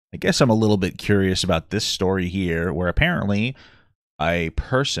I guess I'm a little bit curious about this story here, where apparently a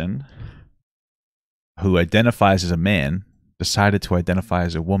person who identifies as a man decided to identify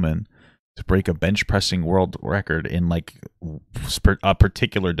as a woman to break a bench pressing world record in like a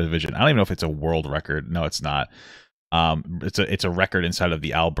particular division. I don't even know if it's a world record. No, it's not. It's a record inside of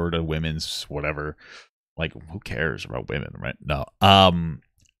the Alberta women's whatever. Like, who cares about women, right? No. And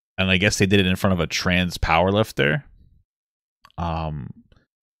I guess they did it in front of a trans powerlifter.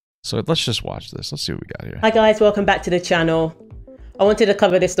 So let's just watch this. Let's see what we got here. Hi guys, welcome back to the channel. I wanted to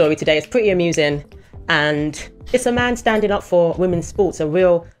cover this story today. It's pretty amusing, and it's a man standing up for women's sports, a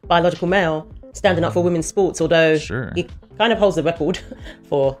real biological male standing up for women's sports, although Sure. he kind of holds the record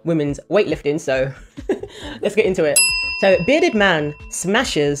for women's weightlifting, so let's get into it. So, bearded man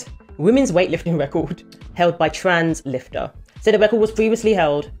smashes women's weightlifting record held by trans lifter. So the record was previously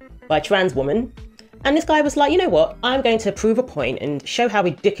held by a trans woman, and this guy was like, you know what, I'm going to prove a point and show how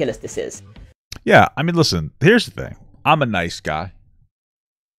ridiculous this is. Yeah, I mean, listen, here's the thing. I'm a nice guy.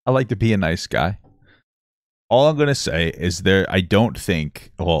 I like to be a nice guy. All I'm going to say is I don't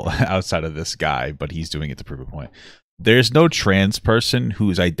think, well, outside of this guy, but he's doing it to prove a point. There's no trans person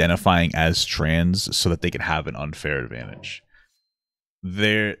who's identifying as trans so that they can have an unfair advantage.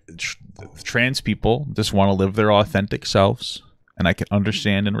 Trans people just want to live their authentic selves, and I can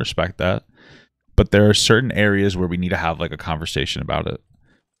understand and respect that. But there are certain areas where we need to have like a conversation about it,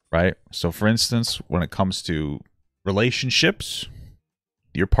 right? So for instance, when it comes to relationships,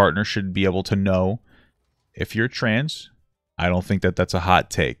 your partner should be able to know if you're trans. I don't think that that's a hot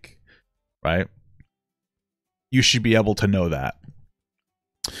take, right? You should be able to know that.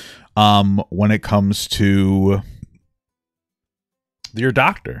 When it comes to your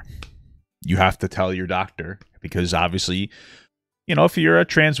doctor, you have to tell your doctor, because obviously, you know, if you're a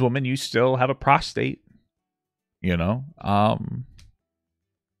trans woman, you still have a prostate, you know, and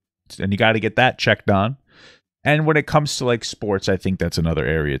you got to get that checked on. And when it comes to like sports, I think that's another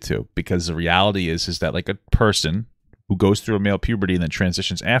area too, because the reality is that like a person who goes through a male puberty and then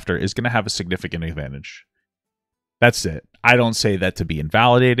transitions after is going to have a significant advantage. That's it. I don't say that to be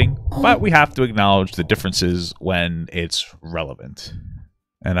invalidating, but we have to acknowledge the differences when it's relevant.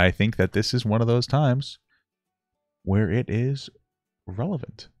 And I think that this is one of those times where it is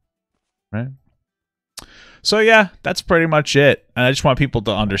relevant, right? So yeah, that's pretty much it. And I just want people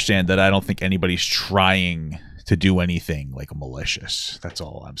to understand that I don't think anybody's trying to do anything like malicious. That's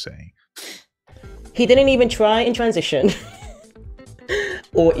all I'm saying. He didn't even try in transition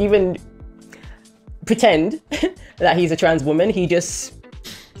or even pretend that he's a trans woman. He just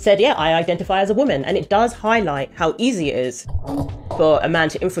said, yeah, I identify as a woman. And it does highlight how easy it is for a man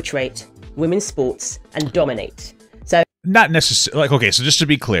to infiltrate women's sports and dominate. So not necessarily, like, okay, so just to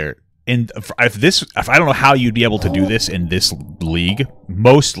be clear, if I don't know how you'd be able to do this in this league,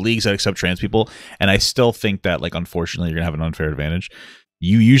 most leagues that accept trans people, and I still think that, like, unfortunately, you're gonna have an unfair advantage.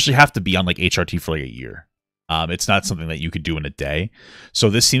 You usually have to be on like HRT for like a year. It's not something that you could do in a day. So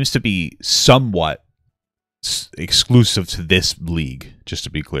this seems to be somewhat exclusive to this league, just to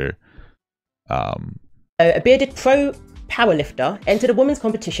be clear. A bearded pro powerlifter entered a women's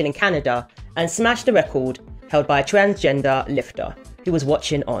competition in Canada and smashed the record held by a transgender lifter who was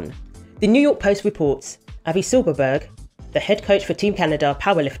watching on. The New York Post reports Avi Silverberg, the head coach for Team Canada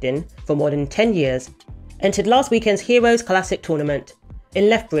powerlifting for more than 10 years, entered last weekend's Heroes Classic tournament in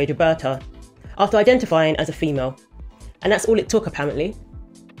Lethbridge, Alberta, after identifying as a female. And that's all it took, apparently.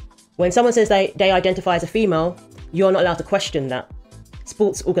 When someone says they identify as a female, you're not allowed to question that.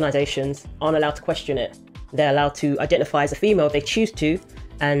 Sports organisations aren't allowed to question it. They're allowed to identify as a female if they choose to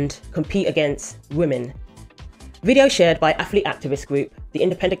and compete against women. Video shared by athlete activist group, the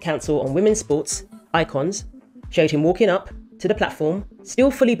Independent Council on Women's Sports, Icons, showed him walking up to the platform,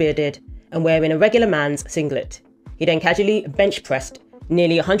 still fully bearded and wearing a regular man's singlet. He then casually bench pressed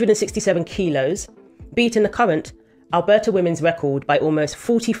nearly 167 kilos, beating the current Alberta women's record by almost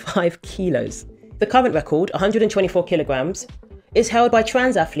 45 kilos. The current record, 124 kilograms, is held by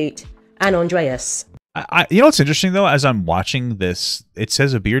trans athlete Ann Andreas. You know what's interesting though? As I'm watching this, it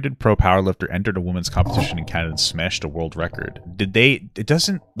says a bearded pro powerlifter entered a women's competition in Canada and smashed a world record. It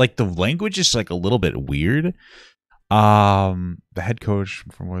doesn't, like, the language is like a little bit weird. The head coach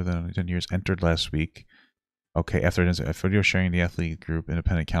for more than 10 years entered last week. Okay, after a video sharing the athlete group,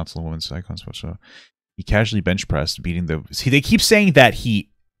 Independent Council of Women's Icons, so he casually bench pressed, beating the. See, they keep saying that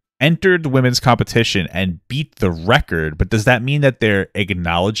he entered the women's competition and beat the record, but does that mean that they're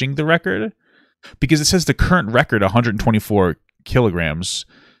acknowledging the record? Because it says the current record, 124 kilograms,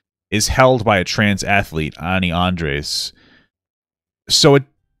 is held by a trans athlete, Ani Andres. So it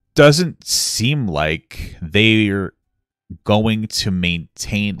doesn't seem like they're going to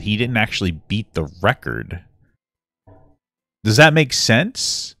maintain. He didn't actually beat the record. Does that make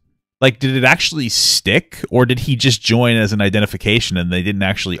sense? Like, did it actually stick, or did he just join as an identification and they didn't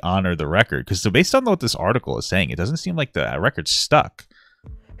actually honor the record? Because based on what this article is saying, it doesn't seem like the record stuck.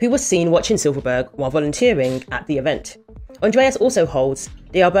 Who was seen watching Silverberg while volunteering at the event. Andreas also holds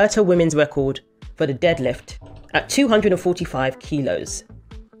the Alberta women's record for the deadlift at 245 kilos.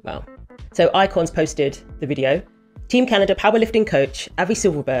 Wow. So Icons posted the video. Team Canada powerlifting coach Avi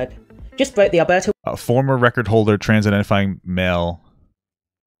Silverberg just broke the Alberta... Former record holder, trans-identifying male...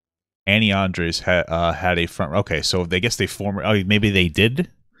 Annie Andres had a front. Okay, so I guess they maybe they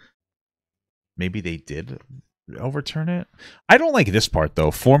did. Maybe they did overturn it. I don't like this part though.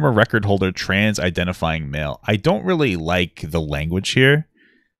 Former record holder, trans-identifying male. I don't really like the language here.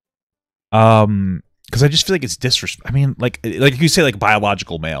 Because I just feel like it's disrespect. I mean, like you say, like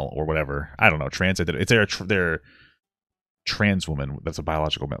biological male or whatever. I don't know. They're trans woman that's a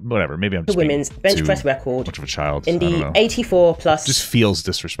biological male, whatever. Maybe I'm just the women's bench press record much of a child in the 84 plus. It just feels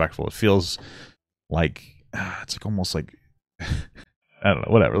disrespectful. It feels like it's like almost like I don't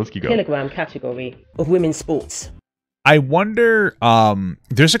know. Whatever. Let's keep going. Kilogram category of women's sports. I wonder.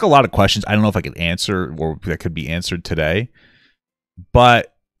 There's like a lot of questions I don't know if I could answer or that could be answered today,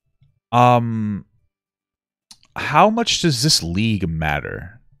 but how much does this league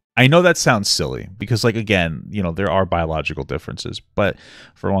matter? I know that sounds silly because, like, again, you know, there are biological differences, but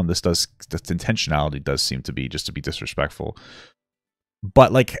for one, this intentionality does seem to be just to be disrespectful.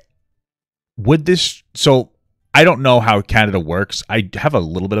 But like, would this? So I don't know how Canada works. I have a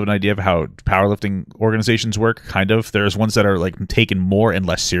little bit of an idea of how powerlifting organizations work. Kind of. There's ones that are like taken more and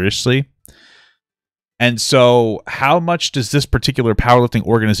less seriously. And so, how much does this particular powerlifting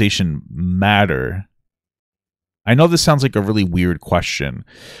organization matter? I know this sounds like a really weird question,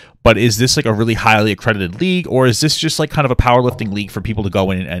 but is this like a really highly accredited league, or is this just like kind of a powerlifting league for people to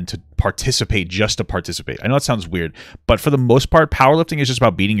go in and to participate just to participate? I know it sounds weird, but for the most part, powerlifting is just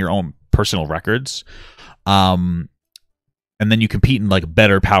about beating your own personal records. And then you compete in like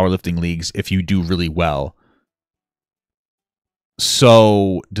better powerlifting leagues if you do really well.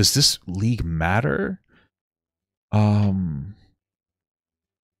 So does this league matter?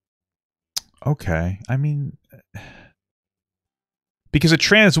 Okay. I mean, because a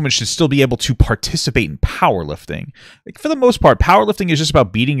trans woman should still be able to participate in powerlifting. Like, for the most part, powerlifting is just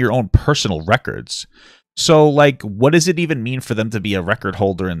about beating your own personal records. So, like, what does it even mean for them to be a record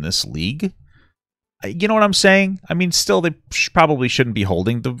holder in this league? You know what I'm saying? I mean, still, they probably shouldn't be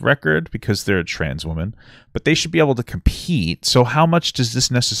holding the record because they're a trans woman, but they should be able to compete. So how much does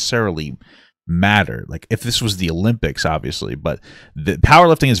this necessarily matter? Like, if this was the Olympics, obviously, but the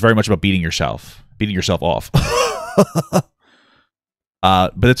powerlifting is very much about beating yourself off.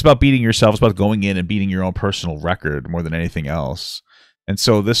 But it's about beating yourself. It's about going in and beating your own personal record more than anything else. And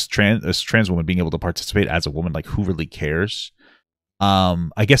so this trans woman being able to participate as a woman, like, who really cares?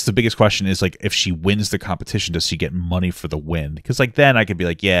 I guess the biggest question is, like, if she wins the competition, does she get money for the win? Because, like, then I could be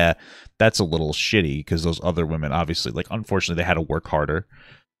like, yeah, that's a little shitty because those other women, obviously, like, unfortunately, they had to work harder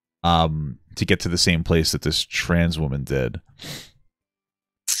to get to the same place that this trans woman did.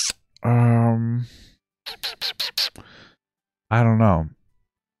 I don't know.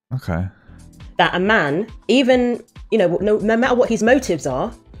 Okay. That a man, even, you know, no matter what his motives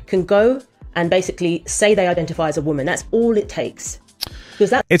are, can go and basically say they identify as a woman. That's all it takes.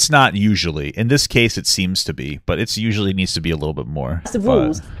 Because it's not usually. In this case, it seems to be, but it's usually needs to be a little bit more. That's the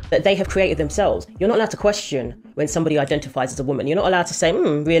rules that they have created themselves. You're not allowed to question when somebody identifies as a woman. You're not allowed to say,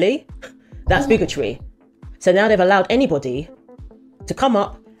 really? That's bigotry. So now they've allowed anybody to come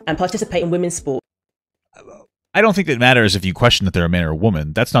up and participate in women's sport. I don't think that matters if you question that they're a man or a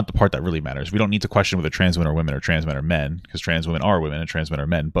woman. That's not the part that really matters. We don't need to question whether trans women are women or trans men are men, because trans women are women and trans men are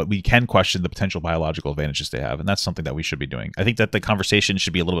men. But we can question the potential biological advantages they have, and that's something that we should be doing. I think that the conversation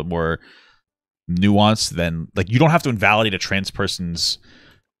should be a little bit more nuanced than, like, you don't have to invalidate a trans person's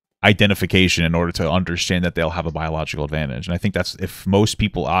identification in order to understand that they'll have a biological advantage. And I think that's, if most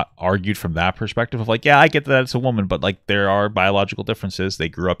people argued from that perspective of, like, yeah, I get that it's a woman, but, like, there are biological differences. They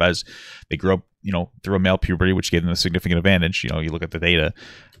grew up, you know, through a male puberty, which gave them a significant advantage. You know, you look at the data,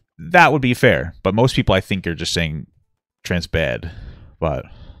 that would be fair. But most people, I think, are just saying trans bad. But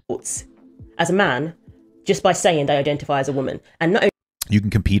as a man, just by saying they identify as a woman, and not only you can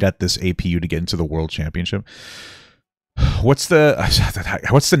compete at this APU to get into the world championship. What's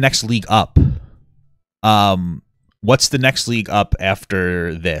the next league up? What's the next league up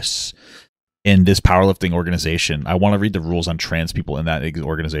after this in this powerlifting organization? I want to read the rules on trans people in that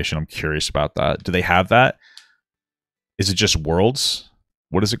organization. I'm curious about that. Do they have that? Is it just worlds?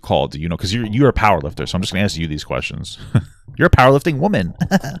 What is it called? Do you know? Because you're a powerlifter, so I'm just going to ask you these questions. You're a powerlifting woman.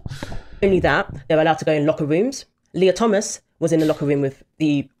 Only that, they're allowed to go in locker rooms. Leah Thomas was in the locker room with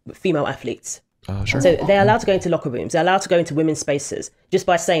the female athletes. Sure. So they're allowed to go into locker rooms. They're allowed to go into women's spaces just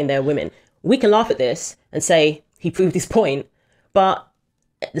by saying they're women. We can laugh at this and say he proved his point, but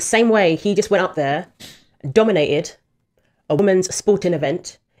the same way he just went up there, dominated a women's sporting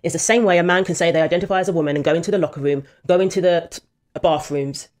event, is the same way a man can say they identify as a woman and go into the locker room, go into the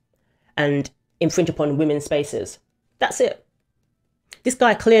bathrooms and infringe upon women's spaces. That's it. This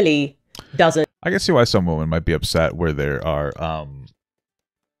guy clearly doesn't. I can see why some women might be upset where there are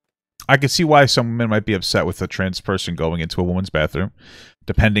I can see why some women might be upset with a trans person going into a woman's bathroom,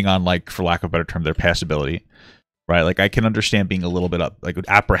 depending on, like, for lack of a better term, their passability, right? Like, I can understand being a little bit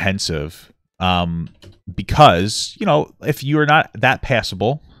apprehensive, because, you know, if you're not that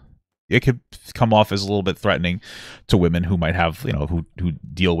passable, it could come off as a little bit threatening to women who might have, you know, who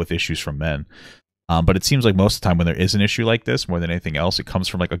deal with issues from men. But it seems like most of the time when there is an issue like this, more than anything else, it comes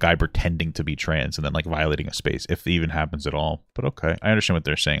from, like, a guy pretending to be trans and then, like, violating a space, if it even happens at all. But okay, I understand what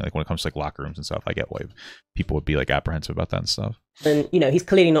they're saying. Like, when it comes to, like, locker rooms and stuff, I get why people would be, like, apprehensive about that and stuff. And, you know, he's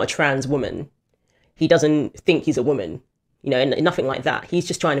clearly not a trans woman. He doesn't think he's a woman, you know, and nothing like that. He's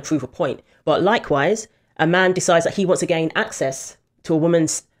just trying to prove a point. But likewise, a man decides that he wants to gain access to a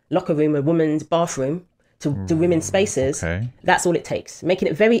woman's locker room, a woman's bathroom, to women's spaces. Okay. That's all it takes, making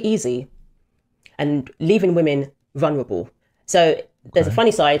it very easy and leaving women vulnerable. So there's a funny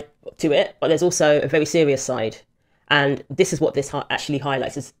side to it, but there's also a very serious side. And this is what this actually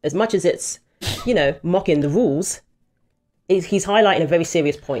highlights. As much as it's, you know, mocking the rules, he's highlighting a very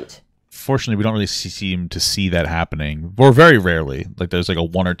serious point. Fortunately, we don't really seem to see that happening, or very rarely. Like, there's like a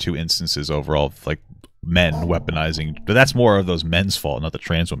 1 or 2 instances overall of, like, men weaponizing, but that's more of those men's fault, not the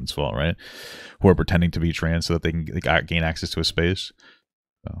trans women's fault, right? Who are pretending to be trans so that they can gain access to a space.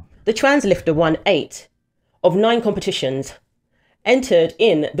 So. The trans lifter won 8 of 9 competitions, entered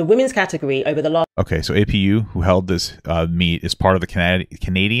in the women's category over the last... Okay, so APU, who held this meet, is part of the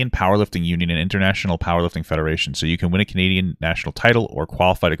Canadian Powerlifting Union and International Powerlifting Federation. So you can win a Canadian national title or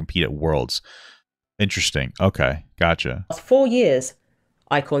qualify to compete at Worlds. Interesting. Okay, gotcha. 4 years,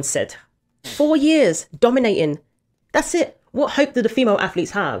 Icon said. 4 years, dominating. That's it. What hope do the female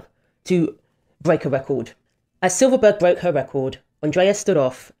athletes have to break a record? As Silverberg broke her record, Andrea stood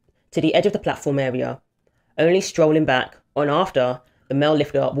off to the edge of the platform area, only strolling back on after the male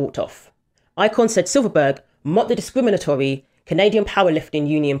lifter walked off. Icon said Silverberg mocked the discriminatory Canadian Powerlifting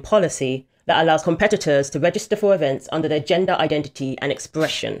Union policy that allows competitors to register for events under their gender identity and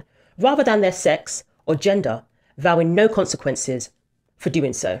expression, rather than their sex or gender, vowing no consequences for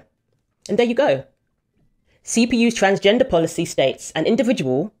doing so. And there you go. CPU's transgender policy states an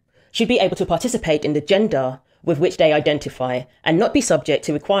individual should be able to participate in the gender with which they identify and not be subject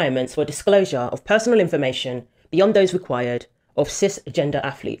to requirements for disclosure of personal information beyond those required of cisgender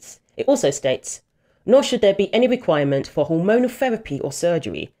athletes. It also states, nor should there be any requirement for hormonal therapy or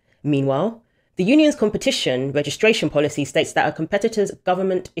surgery. Meanwhile, the union's competition registration policy states that a competitor's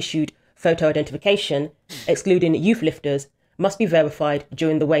government-issued photo identification, excluding youth lifters, must be verified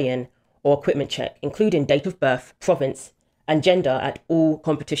during the weigh-in or equipment check, including date of birth, province, and gender at all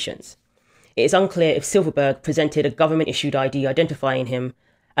competitions. It is unclear if Silverberg presented a government-issued ID identifying him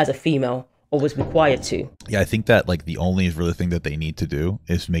as a female or was required to. Yeah, I think that, like, the only really thing that they need to do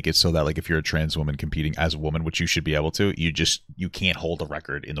is make it so that, like, if you're a trans woman competing as a woman, which you should be able to, you can't hold a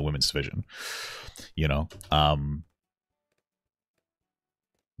record in the women's division. You know?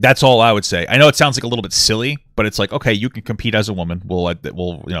 That's all I would say. I know it sounds like a little bit silly, but it's like, okay, you can compete as a woman. We'll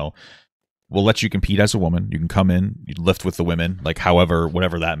let you compete as a woman. You can come in, you lift with the women, like, however,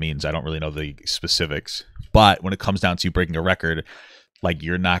 whatever that means. I don't really know the specifics. But when it comes down to breaking a record, like,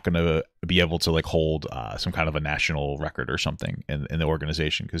 you're not going to be able to, like, hold some kind of a national record or something in the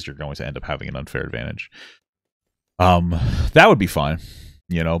organization, because you're going to end up having an unfair advantage. That would be fine,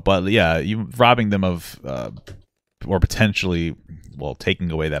 you know. But yeah, you robbing them of or potentially, well,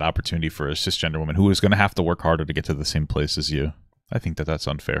 taking away that opportunity for a cisgender woman who is going to have to work harder to get to the same place as you. I think that that's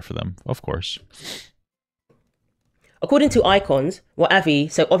unfair for them, of course. According to Icons, what Avi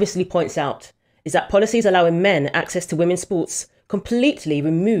so obviously points out is that policies allowing men access to women's sports completely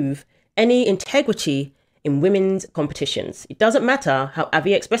remove any integrity in women's competitions. It doesn't matter how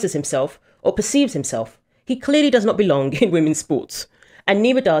Avi expresses himself or perceives himself. He clearly does not belong in women's sports, and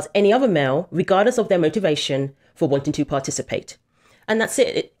neither does any other male, regardless of their motivation for wanting to participate. And that's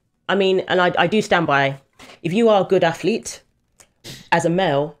it. I mean, and I do stand by, if you are a good athlete, as a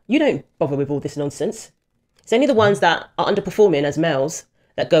male, you don't bother with all this nonsense. It's only the ones that are underperforming as males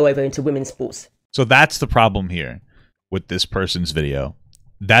that go over into women's sports. So that's the problem here with this person's video.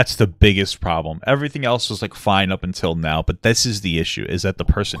 That's the biggest problem. Everything else was like fine up until now, but this is the issue, is that the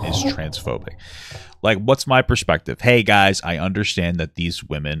person is transphobic. Like, what's my perspective? Hey guys, I understand that these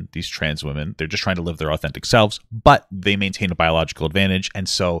women, these trans women, they're just trying to live their authentic selves, but they maintain a biological advantage, and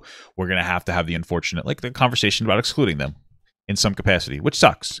so we're going to have the unfortunate, like, the conversation about excluding them in some capacity, which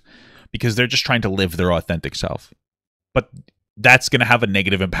sucks because they're just trying to live their authentic self. But that's going to have a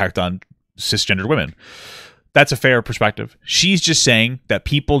negative impact on cisgendered women. That's a fair perspective. She's just saying that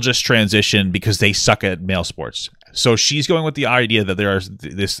people just transition because they suck at male sports. So she's going with the idea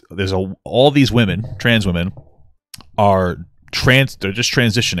that all these women, trans women, they're just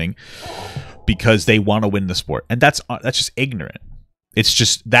transitioning because they want to win the sport, and that's just ignorant. That's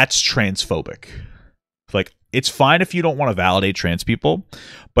transphobic. Like, it's fine if you don't want to validate trans people,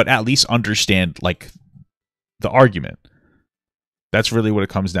 but at least understand, like, the argument. That's really what it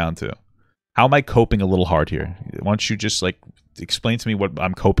comes down to. How am I coping a little hard here? Why don't you just, like, explain to me what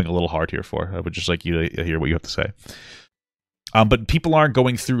I'm coping a little hard here for? I would just like you to hear what you have to say. But people aren't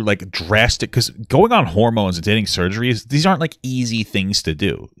going through, like, drastic, because going on hormones and getting surgeries, these aren't, like, easy things to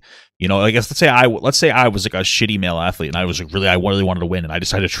do. You know, I guess let's say I was like a shitty male athlete and I really wanted to win, and I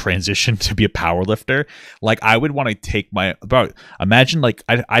decided to transition to be a powerlifter. Like, I would want to take imagine, like,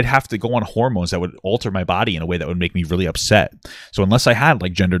 I'd have to go on hormones that would alter my body in a way that would make me really upset. So unless I had,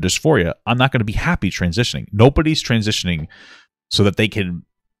 like, gender dysphoria, I'm not going to be happy transitioning. Nobody's transitioning so that they can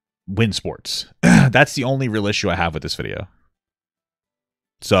win sports. That's the only real issue I have with this video.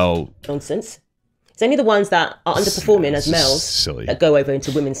 So nonsense. It's only the ones that are underperforming as males that go over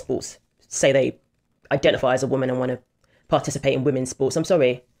into women's sports, say they identify as a woman and want to participate in women's sports. I'm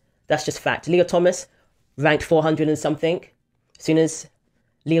sorry, that's just fact. Leah Thomas ranked 400 and something. As soon as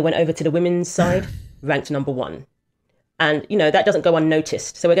Leah went over to the women's side, ranked number 1. And, you know, that doesn't go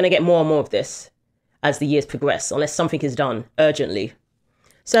unnoticed. So we're going to get more and more of this as the years progress, unless something is done urgently.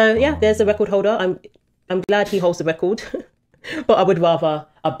 So yeah, there's the record holder. I'm glad he holds the record, but I would rather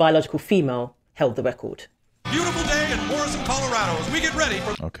a biological female held the record. Beautiful day in Morrison, Colorado, as we get ready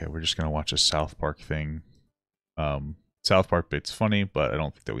for... Okay, we're just gonna watch a South Park thing. South Park bit's funny, but I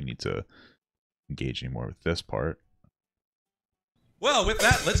don't think that we need to engage anymore with this part. Well, with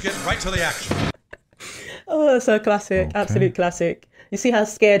that, let's get right to the action. Oh, so classic. Okay. Absolute classic. You see how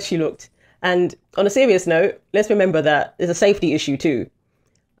scared she looked. And on a serious note, let's remember that there's a safety issue too.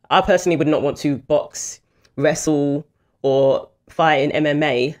 I personally would not want to box, wrestle, or fight in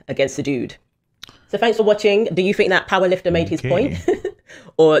MMA against a dude. So thanks for watching. Do you think that Powerlifter made his point?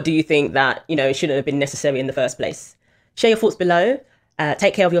 Or do you think that, you know, it shouldn't have been necessary in the first place? Share your thoughts below.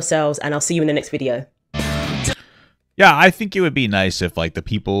 Take care of yourselves, and I'll see you in the next video. Yeah, I think it would be nice if, like, the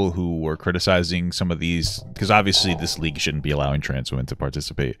people who were criticizing some of these, because obviously this league shouldn't be allowing trans women to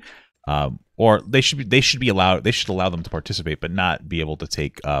participate, or they should allow them to participate, but not be able to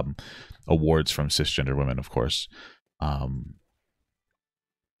take awards from cisgender women, of course.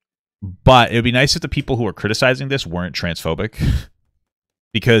 But it would be nice if the people who are criticizing this weren't transphobic,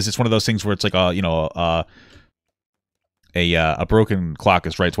 because it's one of those things where it's like a broken clock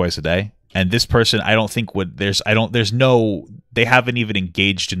is right twice a day. And this person, I don't think they haven't even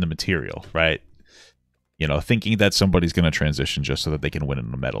engaged in the material, right? You know, thinking that somebody's going to transition just so that they can win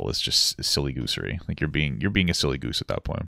in a medal is just silly goosery. Like, you're being a silly goose at that point.